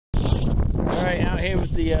out here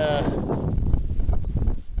with the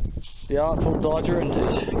Artful Dodger and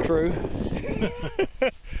his crew.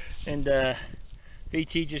 And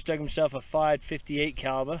VT just dug himself a 5.58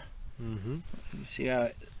 caliber. You see how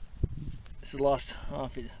it's the last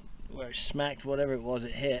half it, where it smacked whatever it was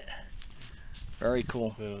it hit. Very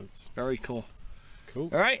cool. Yeah, it's very cool. Cool.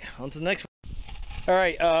 All right, on to the next one. All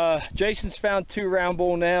right, Jason's found 2 round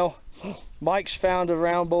ball now. Mike's found a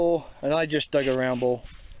round ball, and I just dug a round ball.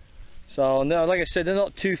 So no, like I said, they're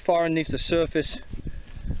not too far underneath the surface.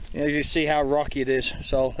 You know, you see how rocky it is.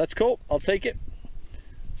 So that's cool. I'll take it.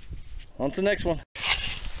 On to the next one.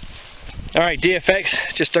 All right,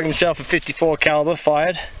 DFX just dug himself a 54 caliber,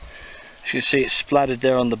 fired. As you can see, it's splattered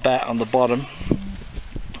there on the bottom,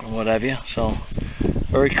 or what have you. So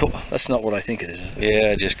very cool. That's not what I think it is it?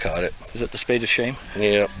 Yeah, I just caught it. Is it the spade of shame?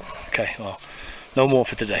 Yep. Okay, well, no more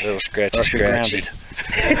for today. A little scratchy.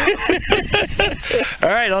 All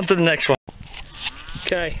right, on to the next one.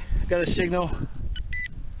 Okay, got a signal.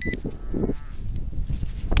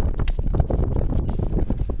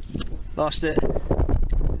 Lost it.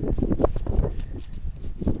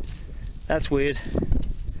 That's weird.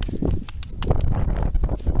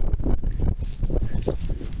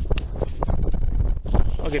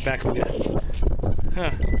 I'll get back with you.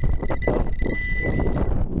 Huh.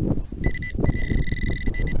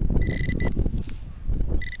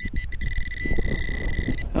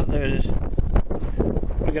 Oh, there it is.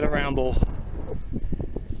 We got a round ball.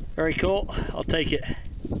 Very cool. I'll take it.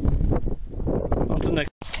 On to the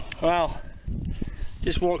next. Wow.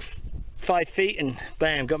 Just walked 5 feet and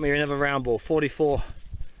bam, got me another round ball. 44.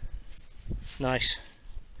 Nice.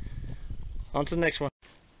 On to the next one.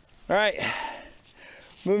 All right.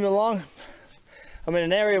 Moving along. I'm in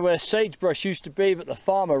an area where sagebrush used to be, but the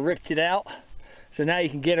farmer ripped it out. So now you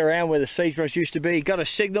can get around where the sagebrush used to be. Got a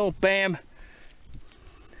signal, bam.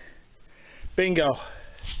 Bingo.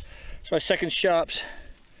 It's my second sharps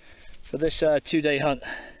for this 2-day hunt.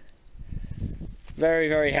 Very,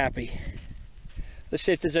 very happy. Let's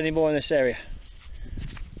see if there's any more in this area.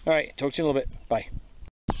 All right, talk to you in a little bit. Bye.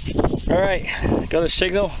 All right, got a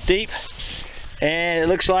signal deep, and it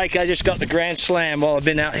looks like I just got the grand slam while I've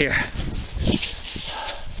been out here.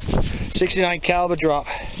 69 caliber drop.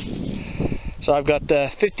 So I've got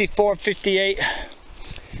the 54, 58,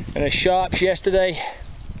 and a sharps yesterday.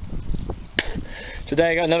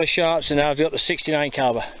 Today I got another sharps, and now I've got the 69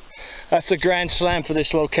 caliber. That's the grand slam for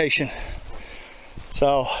this location.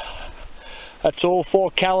 So that's all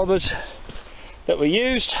 4 calibers that we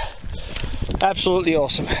used. Absolutely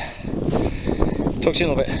awesome. Talk to you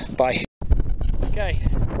in a little bit. Bye. Okay,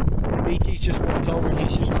 BT's just walked over and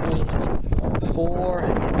he's just pulled 4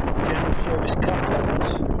 general service cuff buttons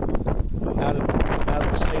out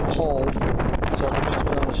of the same hole. So they must have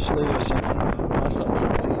been on a sleeve or something. No, that's not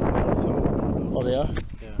typical. Oh, they are?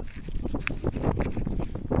 Yeah.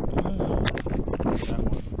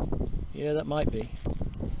 Yeah, that might be.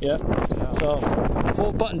 Yeah. So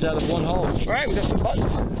 4 buttons out of 1 hole. All right, we got some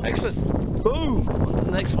buttons. Excellent. Boom. On to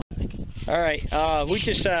the next one. All right. We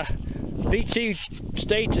just BT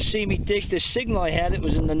stayed to see me dig this signal I had. It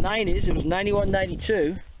was in the 90s. It was 91,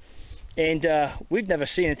 92, and we've never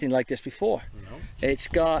seen anything like this before. No. It's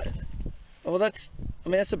got. Oh, that's. I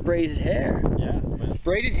mean, that's a braided hair. Yeah.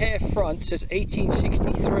 Braided hair front says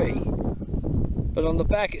 1863, but on the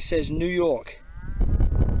back it says New York.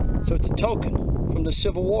 So it's a token from the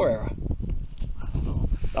Civil War era. I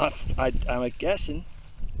don't know. I'm guessing.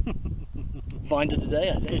 Find it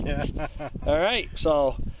today, I think. Yeah. All right.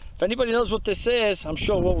 So if anybody knows what this is, I'm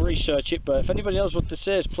sure we'll research it. But if anybody knows what this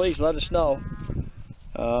is, please let us know.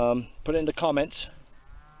 Put it in the comments.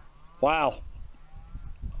 Wow.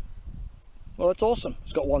 Well, that's awesome.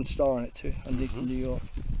 It's got 1 star on it too, underneath the New York.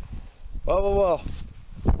 Whoa.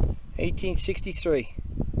 1863.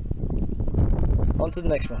 On to the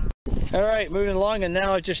next one. All right, moving along, and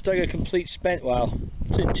now I just dug a complete Spencer. Well,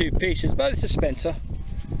 it's in 2 pieces, but it's a Spencer.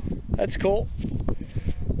 That's cool.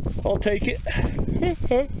 I'll take it.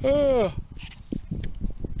 All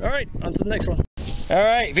right, on to the next one. All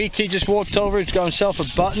right, VT just walked over. He's got himself a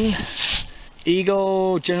button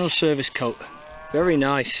Eagle General Service coat. Very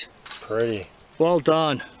nice. Pretty. Well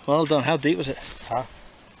done. Well done. How deep was it? Huh?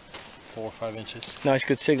 4 or 5 inches. Nice,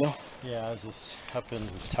 good signal. Yeah, I was just up and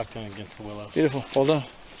tucked in against the willows. Beautiful. Well done.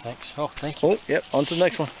 Thanks. Oh, thank you. Oh, yep. On to the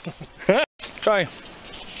next one. Try.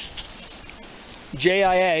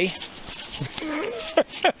 JIA.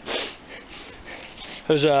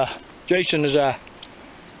 Jason has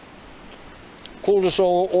called us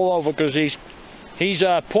all over because he's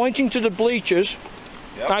pointing to the bleachers.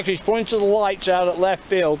 Yep. Actually, he's pointing to the lights out at left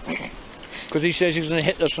field because he says he's going to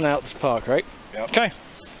hit this one out this park, right? Yep. Okay.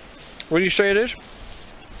 What do you say it is?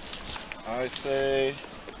 I say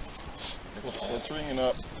it's ringing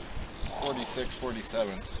up 46, 47.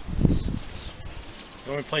 You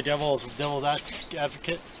want me to play devil's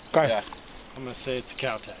advocate? Okay. Yeah, I'm gonna say it's a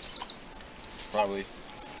cow tag. probably.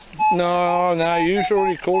 No, you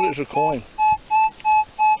already called it as a coin.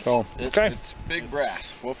 So, okay. It's big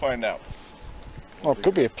brass. We'll find out. Well, it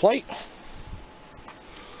could be a plate.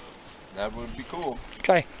 That would be cool.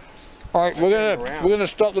 Okay. All right, we're gonna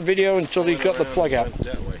stop the video until he's got the plug out.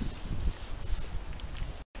 That way.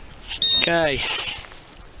 Okay.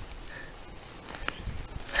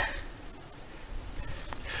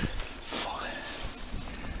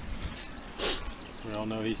 We all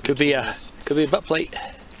know he's Could be a notorious. butt plate.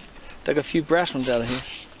 Dug a few brass ones out of here.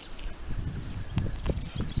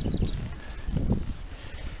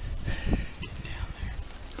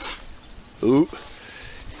 Ooh.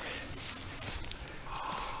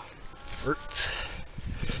 Roots.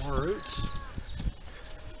 More roots.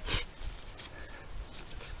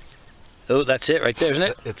 Oh, that's it right there, isn't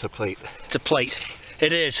it? It's a plate. It's a plate.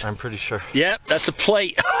 It is. I'm pretty sure. Yep, that's a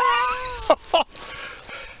plate.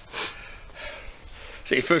 Is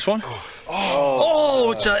that your first one?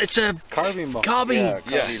 Oh, it's a Carving buckle. carbine. Yeah,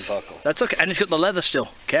 Yes. buckle. That's okay, and it's got the leather still.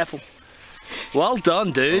 Careful. Well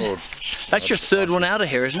done, dude. Oh, that's your third one out of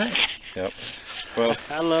here, isn't it? Yep. Well,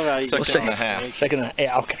 I love how you second and a half. Second,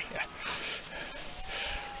 yeah, okay. Yeah.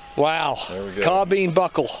 Wow. There we go. Carbine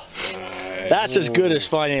buckle. That's as good as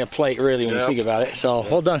finding a plate, really, when you Yep. think about it. So,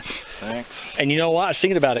 well done. Thanks. And you know what? I was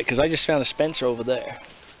thinking about it because I just found a Spencer over there.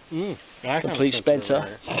 Complete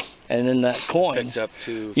Spencer. And then that coin. Picked up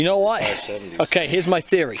to You know what? 570s. Okay, here's my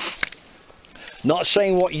theory. Not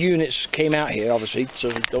saying what units came out here, obviously, so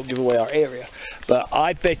we don't give away our area. But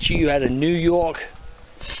I bet you had a New York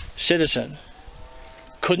citizen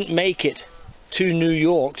couldn't make it to New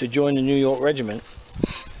York to join the New York Regiment.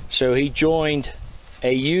 So he joined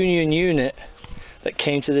a Union unit that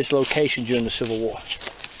came to this location during the Civil War.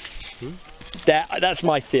 That's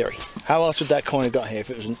my theory. How else would that coin have got here if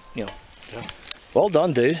it wasn't, you know? Yeah. Well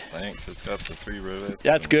done, dude. Thanks. It's got the 3 rivets.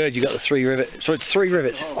 That's good. You got the 3 rivets. So it's 3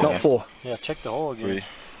 rivets, not 4. Yeah, check the hole again. 3.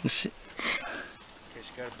 Let's see. She's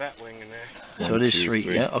got a bat wing in there. So it is 3.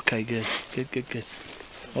 Yeah. Okay. Good. Good.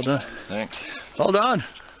 Well done. Thanks. Well done.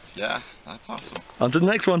 Yeah, that's awesome. On to the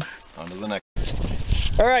next one. On to the next.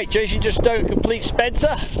 All right, Jason just dug a complete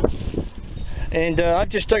Spencer, and I've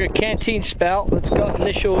just dug a canteen spout that's got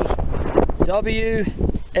initials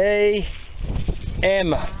W-A-M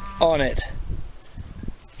on it.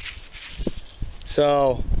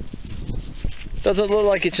 So doesn't look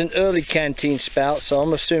like it's an early canteen spout, so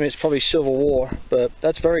I'm assuming it's probably Civil War, but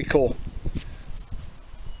that's very cool.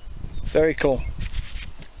 Very cool.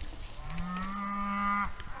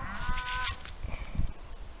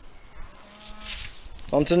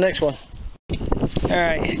 On to the next one.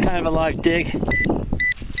 Alright, kind of a live dig.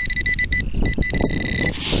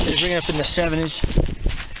 It's ringing up in the 70s.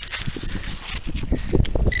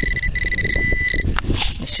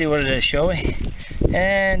 Let's see what it is, shall we?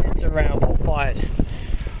 And it's a round ball fired.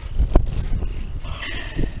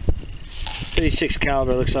 36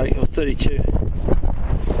 caliber looks like, or 32.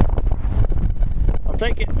 I'll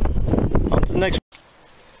take it. On to the next one.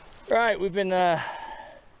 Right, we've been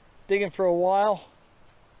digging for a while.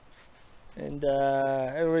 And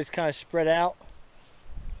everybody's kind of spread out.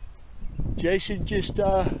 Jason just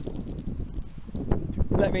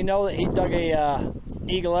let me know that he dug a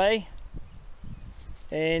Eagle A,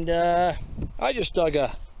 and I just dug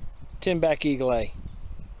a Timback Eagle A.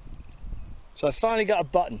 So I finally got a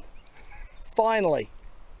button. Finally.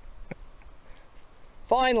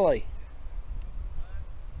 Finally.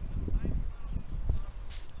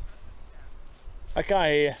 I can't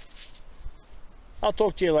hear you. I'll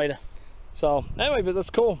talk to you later. So anyway, but that's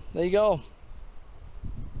cool. There you go.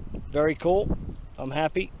 Very cool. I'm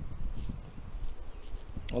happy.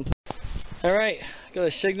 All right, got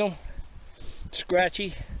a signal.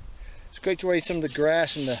 Scratchy. Scraped away some of the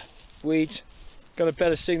grass and the weeds. Got a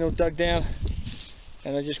better signal dug down,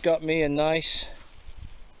 and I just got me a nice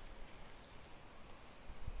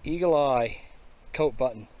Eagle Eye coat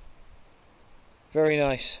button. Very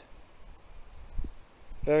nice.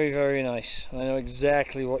 Very, very nice. I know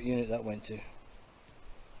exactly what unit that went to.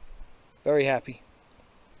 Very happy.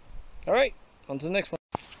 Alright, on to the next one.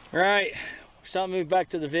 Alright, we're starting to move back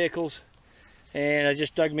to the vehicles. And I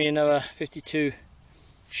just dug me another 52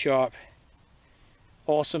 sharp.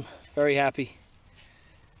 Awesome, very happy.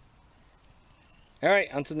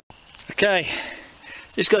 Alright, on to the... Okay,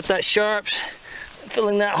 just got that sharps.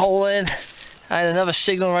 Filling that hole in. I had another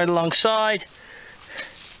signal right alongside.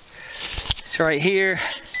 It's right here.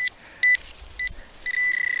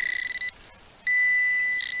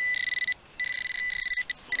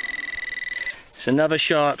 It's another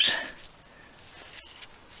Sharps.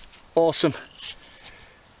 Awesome.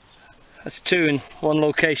 That's 2 in one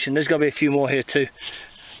location. There's got to be a few more here too.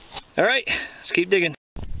 Alright, let's keep digging.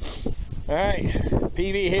 Alright,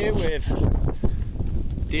 PV here with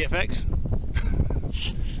DFX.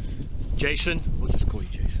 Jason, we'll just call you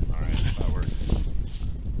Jason. Alright, that works.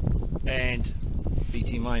 And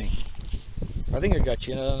VT Mining. I think I got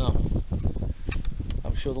you, I don't know.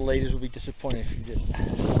 I'm sure the ladies will be disappointed if you didn't.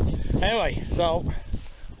 Anyway, so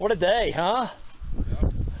what a day, huh?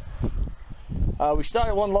 We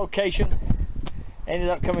started one location, ended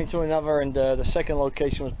up coming to another, and the second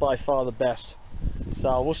location was by far the best.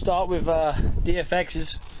 So we'll start with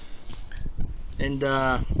DFX's, and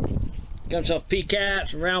got himself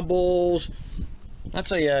P-caps and round balls.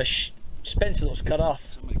 That's a Spencer that was cut off.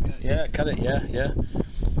 Somebody cut it. Yeah, cut it, yeah.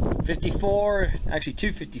 54, actually 2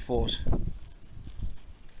 54s.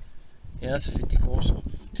 Yeah, that's a 54, so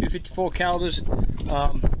 2 54 calibers.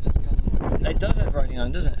 It does have writing on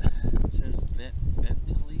it, doesn't it? It says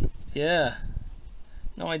Bentley. Yeah.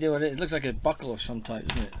 No idea what it is. It looks like a buckle of some type,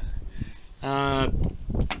 doesn't it?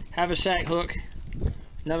 Haversack hook,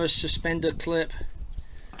 another suspender clip,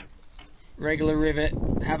 regular rivet,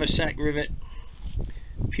 haversack rivet,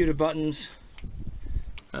 pewter buttons,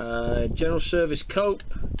 general service coat,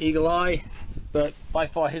 eagle eye, but by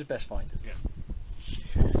far his best find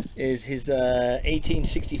is his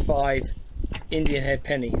 1865 Indian head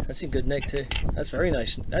penny. That's in good nick too. That's very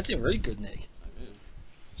nice. That's in really good nick.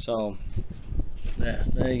 So yeah,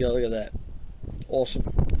 there you go, look at that. Awesome.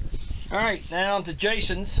 Alright, now on to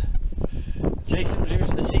Jason's. Jason was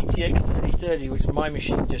using the CTX 3030, which my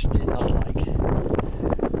machine just did not like. It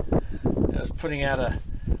was putting out a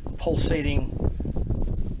pulsating,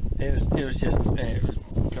 it was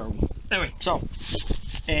terrible. Anyway, so,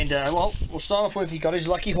 and well, we'll start off with, he got his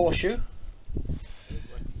lucky horseshoe.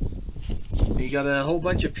 He got a whole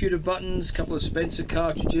bunch of pewter buttons, a couple of Spencer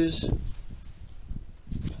cartridges.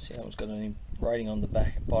 Let's see, that one's got any writing on the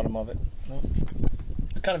bottom of it. No.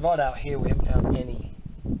 It's kind of odd out here, we haven't found any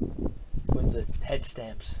with the head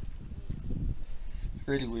stamps.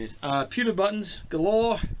 Really weird. Pewter buttons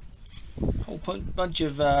galore, whole bunch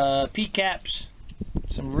of P-caps,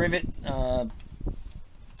 some rivet,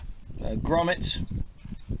 grommets,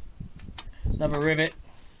 another rivet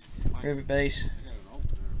base,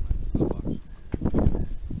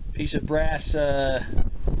 piece of brass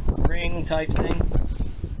ring type thing.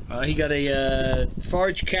 He got a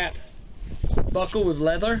forage cap buckle with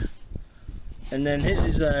leather, and then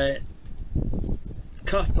his is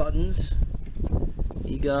cuff buttons.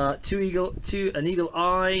 He got an eagle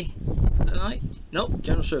eye. Is that right? Nope,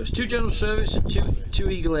 general service. 2 general service and two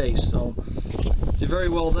eagle A's. So did very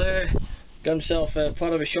well there. Got himself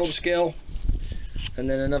part of a shoulder scale, and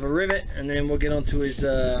then another rivet, and then we'll get onto his.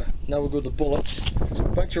 Now we'll go to the bullets.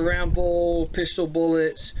 Bunch of round ball, pistol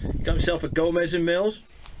bullets. Got himself a Gomez and Mills.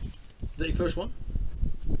 Is that your first one?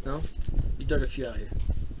 No? You dug a few out here.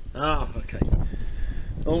 Ah, okay.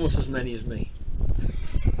 Almost as many as me.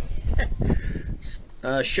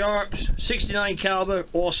 Sharps, 69 caliber,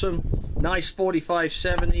 awesome. Nice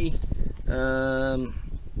 45-70. Don't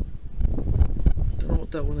know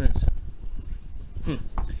what that one is.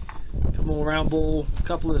 Couple more round ball,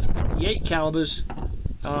 couple of 58 calibers.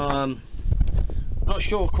 Not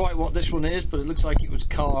sure quite what this one is, but it looks like it was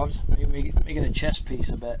carved. Maybe making a chest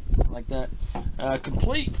piece, I bet, like that.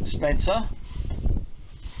 Complete Spencer,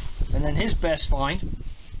 and then his best find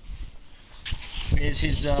is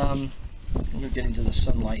his. I'm going to get into the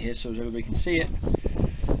sunlight here so everybody can see it.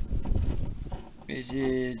 It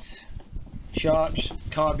is Sharps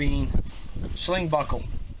carbine sling buckle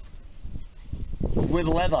with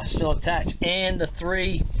leather still attached, and the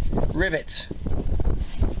 3 rivets.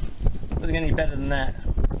 Doesn't get any better than that.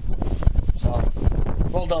 So,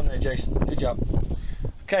 well done there, Jason. Good job.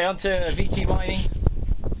 Okay, on to VT Mining.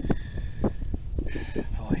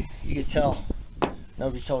 Boy, you can tell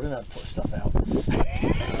nobody told him how to put stuff out.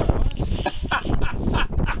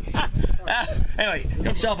 Anyway,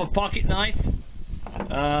 got himself a pocket knife.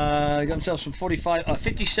 Got himself some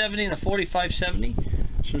 50-70 and a 45-70.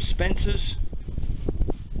 Some Spencers.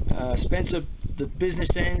 Spencer, the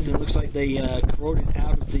business ends, and it looks like they corroded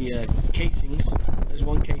out of the casings. There's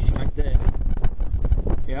one casing right there.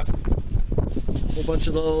 Yep. A whole bunch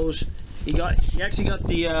of those. He actually got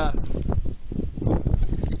the.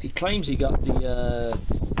 He claims he got the.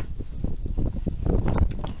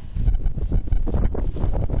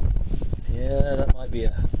 Yeah, that might be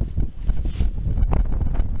a.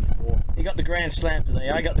 He got the Grand Slam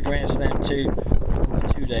today. I got the Grand Slam too. Over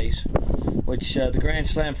 2 days. Which the Grand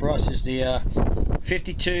Slam for us is the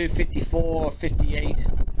 52, 54, 58,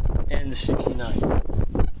 and the 69.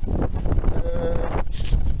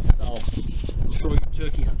 So I'm sure you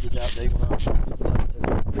turkey hunters out there will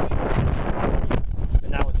but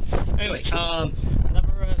now anyway,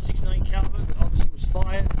 another 69 caliber that obviously was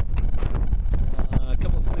fired. A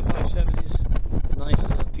couple of 45-70s, nice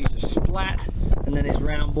piece of splat, and then his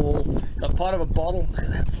round ball. Got part of a bottle. Look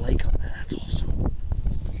at that flake on there. That's awesome.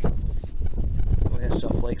 Oh yeah,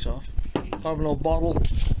 stuff flakes off. Part of an old bottle.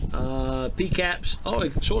 P caps. Oh, a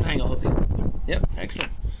short hanger hook. Yep,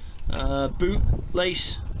 excellent. Boot,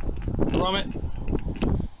 lace, grommet.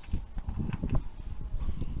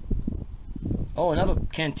 Oh, another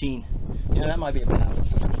canteen. Yeah, that might be a powder.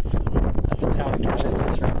 That's a powder cap. There's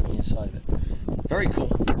no thread on the inside of it. Very cool.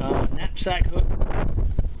 Knapsack hook.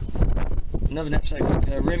 Another knapsack hook.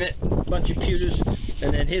 Rivet. Bunch of pewters.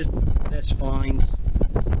 And then his best find,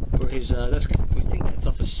 or his we think that's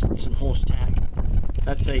off of some horse tack.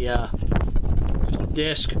 That's a just a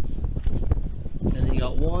disc. And then you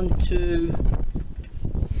got 1, 2,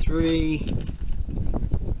 3,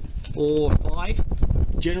 4, 5.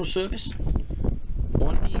 General service.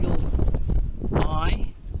 1 eagle eye.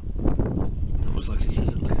 It almost like it says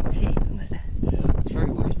it like a T, doesn't it? Yeah. It's very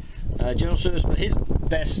weird. General service, but his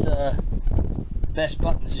best best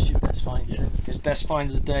button, this is your best find too. His best find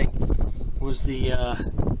of the day was the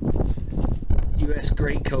US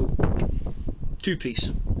Greatcoat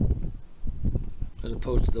 2-piece as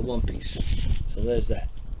opposed to the 1-piece. So there's that.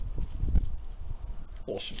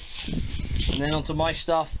 Awesome. And then onto my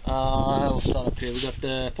stuff. We'll start up here. We got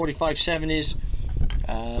the 45-70s,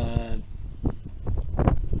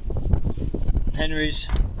 Henrys,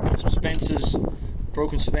 some Spencers,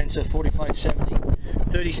 broken Spencer,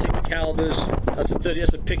 45-70, 36 calibers. That's a 30.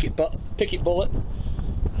 That's a picket bullet.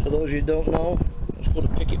 For those of you who don't know, it's called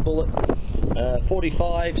a picket bullet.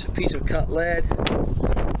 45s, a piece of cut lead,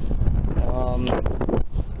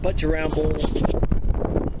 bunch of round balls,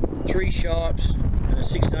 3 sharps, and a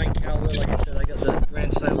 69 caliber. Like I said, I got the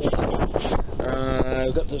Grand Slam also.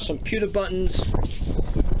 I've got some pewter buttons.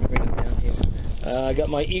 Bring it down here. I got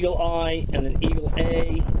my Eagle Eye and an Eagle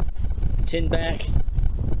A, tin back,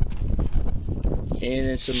 and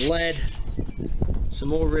then some lead, some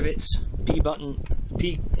more rivets, P button,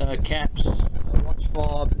 P caps, watch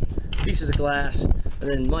fob, pieces of glass, and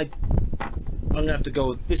then I'm gonna have to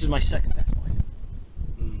go. This is my second best one.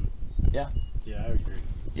 Yeah. Yeah, I agree.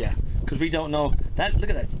 Yeah, because we don't know that. Look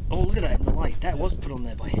at that. Oh, look at that in the light. That was put on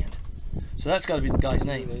there by hand. So that's got to be the guy's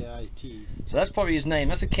name. W-A-I-T. So that's probably his name.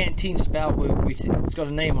 That's a canteen spout where it's got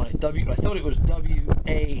a name on it. I thought it was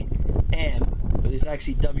W-A-M, but it's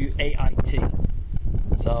actually W-A-I-T.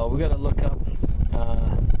 So we got to look up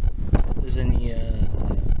if there's any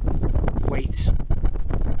weights in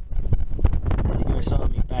the U.S.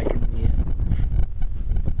 Army back in the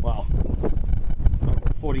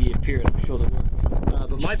 40-year period. I'm sure there were.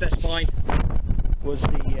 But my best find was the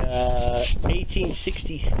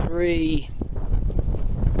 1863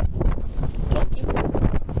 token.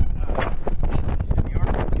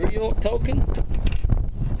 New York token.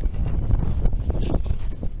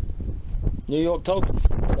 New York token.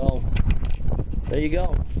 So there you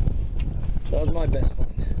go. So that was my best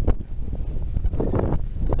find.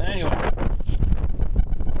 So anyway,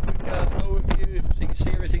 quick overview so you can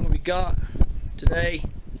see everything we got today.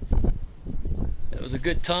 It was a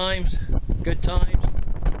good times.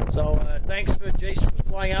 So thanks for Jason for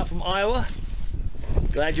flying out from Iowa.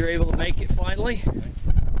 Glad you're able to make it finally.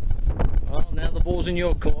 Well, now the ball's in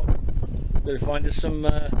your court. Better find us some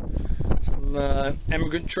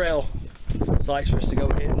emigrant trail sites for us to go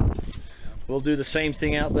hit. We'll do the same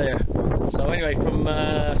thing out there. So anyway, from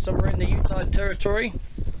somewhere in the Utah territory,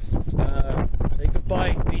 say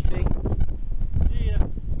goodbye, BT. See ya.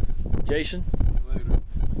 Jason. Later.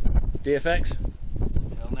 DFX.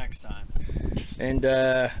 Till next time. And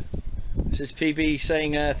this is PB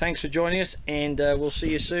saying thanks for joining us, and we'll see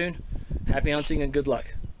you soon. Happy hunting and good luck.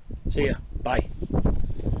 See ya. Bye.